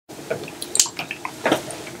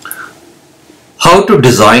How to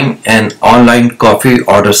design an online coffee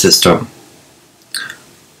order system.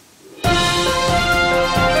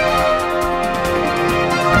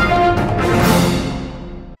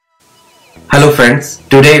 Hello friends,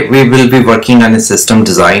 today we will be working on a system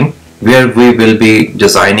design where we will be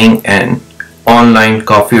designing an online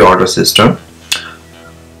coffee order system.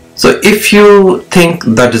 So if you think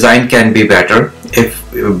the design can be better,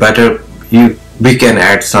 we can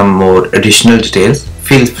add some more additional details,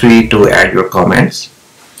 feel free to add your comments.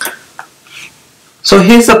 So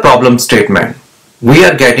here's the problem statement. We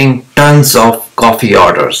are getting tons of coffee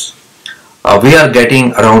orders. We are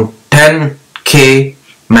getting around 10k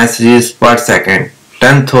messages per second,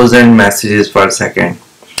 10,000 messages per second.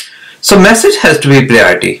 So message has to be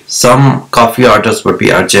priority. Some coffee orders would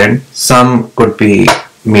be urgent, some could be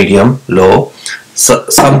medium, low, so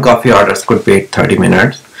some coffee orders could be 30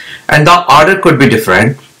 minutes, and the order could be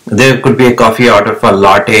different. There could be a coffee order for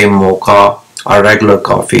latte, mocha, or regular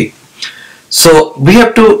coffee. So we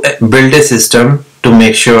have to build a system to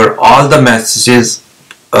make sure all the messages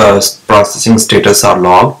processing status are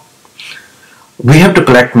logged. We have to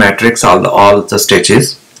collect metrics all the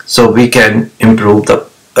stages so we can improve the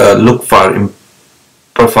look for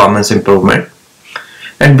performance improvement,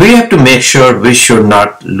 and we have to make sure we should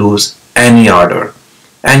not lose any order.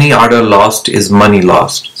 Any order lost is money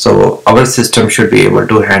lost, so our system should be able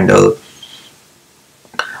to handle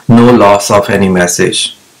no loss of any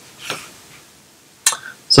message.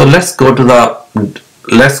 So let's design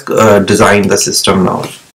the system now.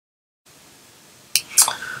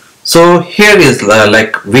 So here is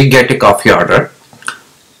like we get a coffee order.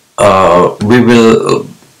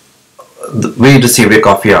 We receive a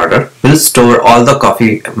coffee order. We'll store all the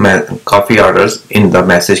coffee orders in the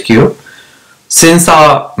message queue. Since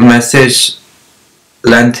our message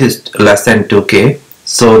length is less than 2k,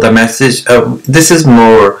 so the message this is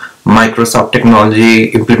more Microsoft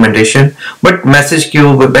technology implementation, but message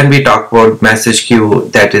queue, when we talk about message queue,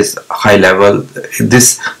 that is high level.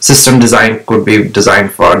 This system design could be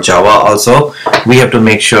designed for Java also. We have to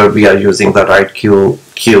make sure we are using the right queue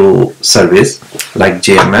service like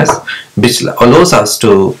JMS, which allows us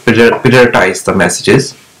to prioritize the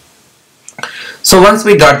messages. So once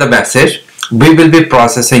we got the message, we will be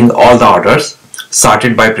processing all the orders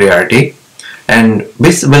sorted by priority, and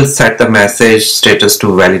this will set the message status to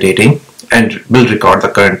validating and will record the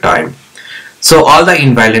current time. So all the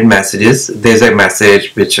invalid messages, there's a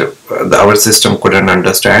message which our system couldn't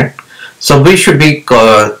understand, so we should be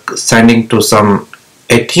sending to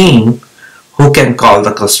a team who can call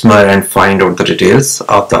the customer and find out the details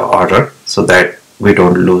of the order so that we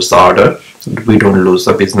don't lose the order, we don't lose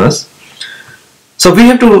the business. So we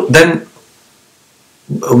have to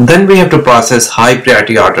then we have to process high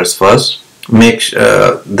priority orders first.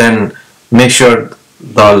 Then make sure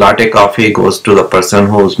the latte coffee goes to the person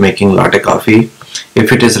who's making latte coffee.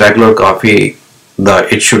 If it is regular coffee,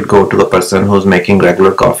 it should go to the person who's making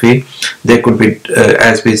regular coffee. There could be,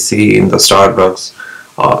 as we see in the Starbucks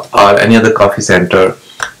or any other coffee center,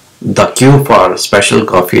 the queue for special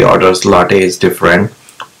coffee orders latte is different,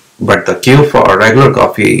 but the queue for regular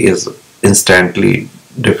coffee is instantly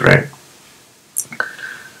different.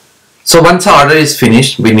 So once the order is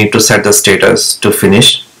finished, we need to set the status to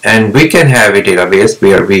finish, and we can have a database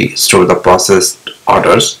where we store the processed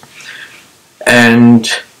orders. And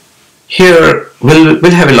here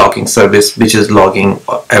we'll have a logging service which is logging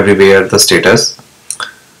everywhere the status.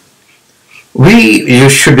 You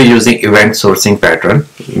should be using event sourcing pattern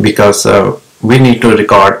because we need to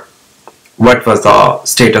record what was the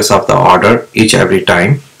status of the order every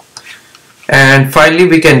time. And finally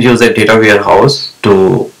we can use a data warehouse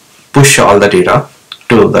to push all the data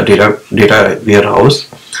to the data warehouse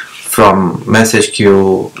from message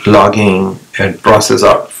queue, logging, and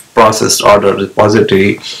processed order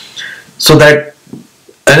repository, so that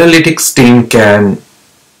analytics team can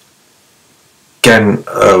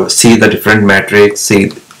see the different metrics, see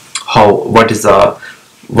what is the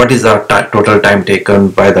total time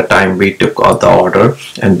taken by the time we took out the order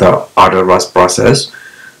and the order was processed,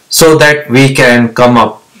 so that we can come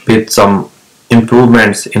up with some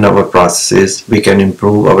improvements in our processes. We can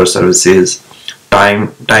improve our services.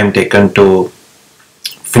 Time taken to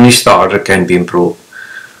finish the order can be improved.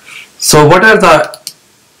 So what are the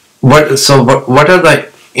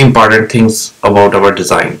important things about our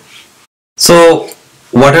design? So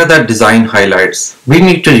what are the design highlights? We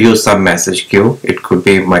need to use some message queue. It could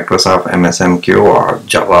be Microsoft MSMQ or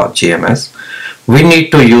Java JMS. We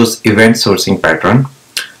need to use event sourcing pattern.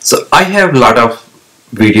 So I have a lot of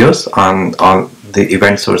videos on the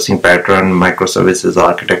event sourcing pattern, microservices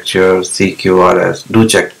architecture, CQRS. Do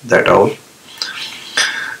check that out.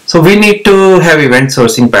 So we need to have event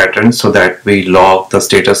sourcing patterns so that we log the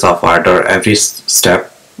status of order every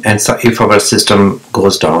step, and so if our system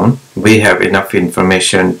goes down, we have enough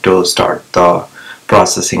information to start the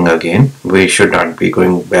processing again. We should not be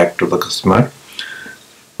going back to the customer.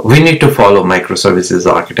 We need to follow microservices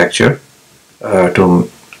architecture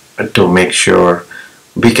to make sure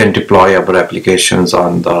we can deploy our applications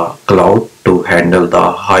on the cloud to handle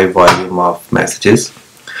the high volume of messages.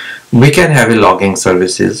 We can have a logging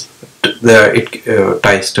services. It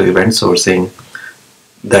ties to event sourcing,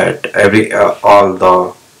 that all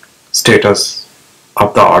the status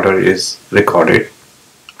of the order is recorded.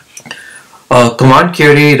 Command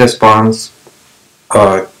query response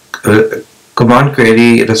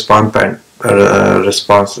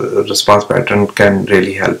pattern can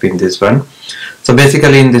really help in this one. So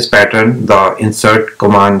basically, in this pattern, the insert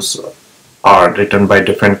commands are written by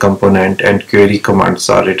different component and query commands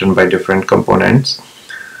are written by different components.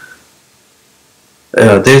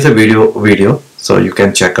 There's a video, so you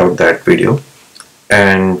can check out that video.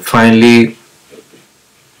 And finally,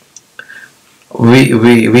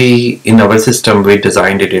 we in our system, we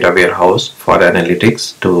designed a data warehouse for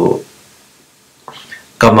analytics to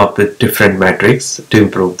come up with different metrics to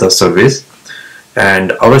improve the service,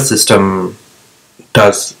 and our system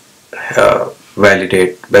does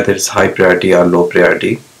validate whether it's high priority or low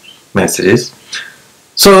priority messages.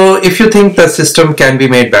 So if you think the system can be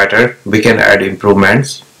made better, we can add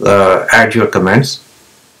improvements. Add your comments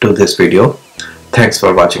to this video. Thanks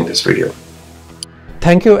for watching this video.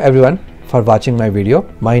 Thank you everyone for watching my video.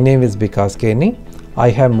 My name is Vikas Keni. I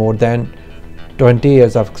have more than 20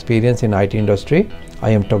 years of experience in IT industry.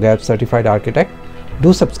 I am TOGAF certified architect.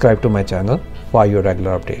 Do subscribe to my channel for your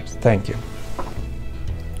regular updates. Thank you.